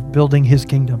part of building His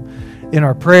kingdom in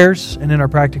our prayers and in our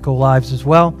practical lives as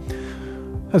well.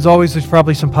 As always, there's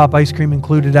probably some pop ice cream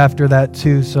included after that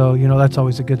too, so that's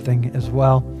always a good thing as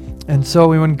well. And so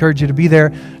we would encourage you to be there.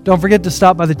 Don't forget to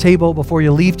stop by the table before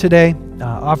you leave today.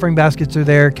 Offering baskets are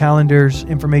there, calendars,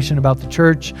 information about the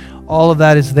church. All of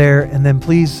that is there. And then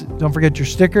please don't forget your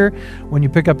sticker when you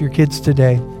pick up your kids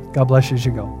today. God bless you as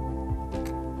you go.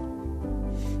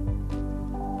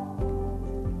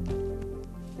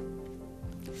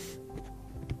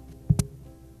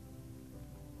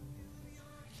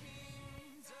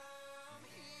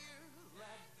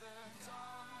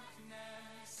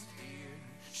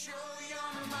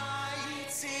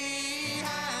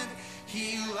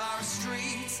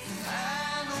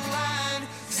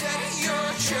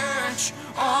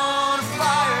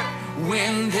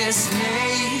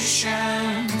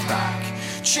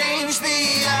 Change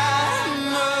the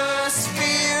atmosphere,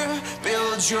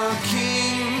 build your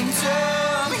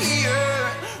kingdom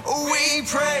here, we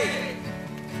pray.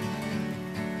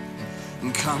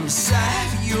 Come set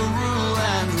your rule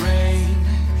and reign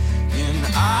in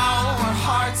our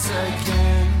hearts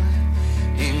again.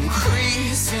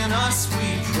 Increase in us,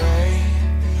 we pray.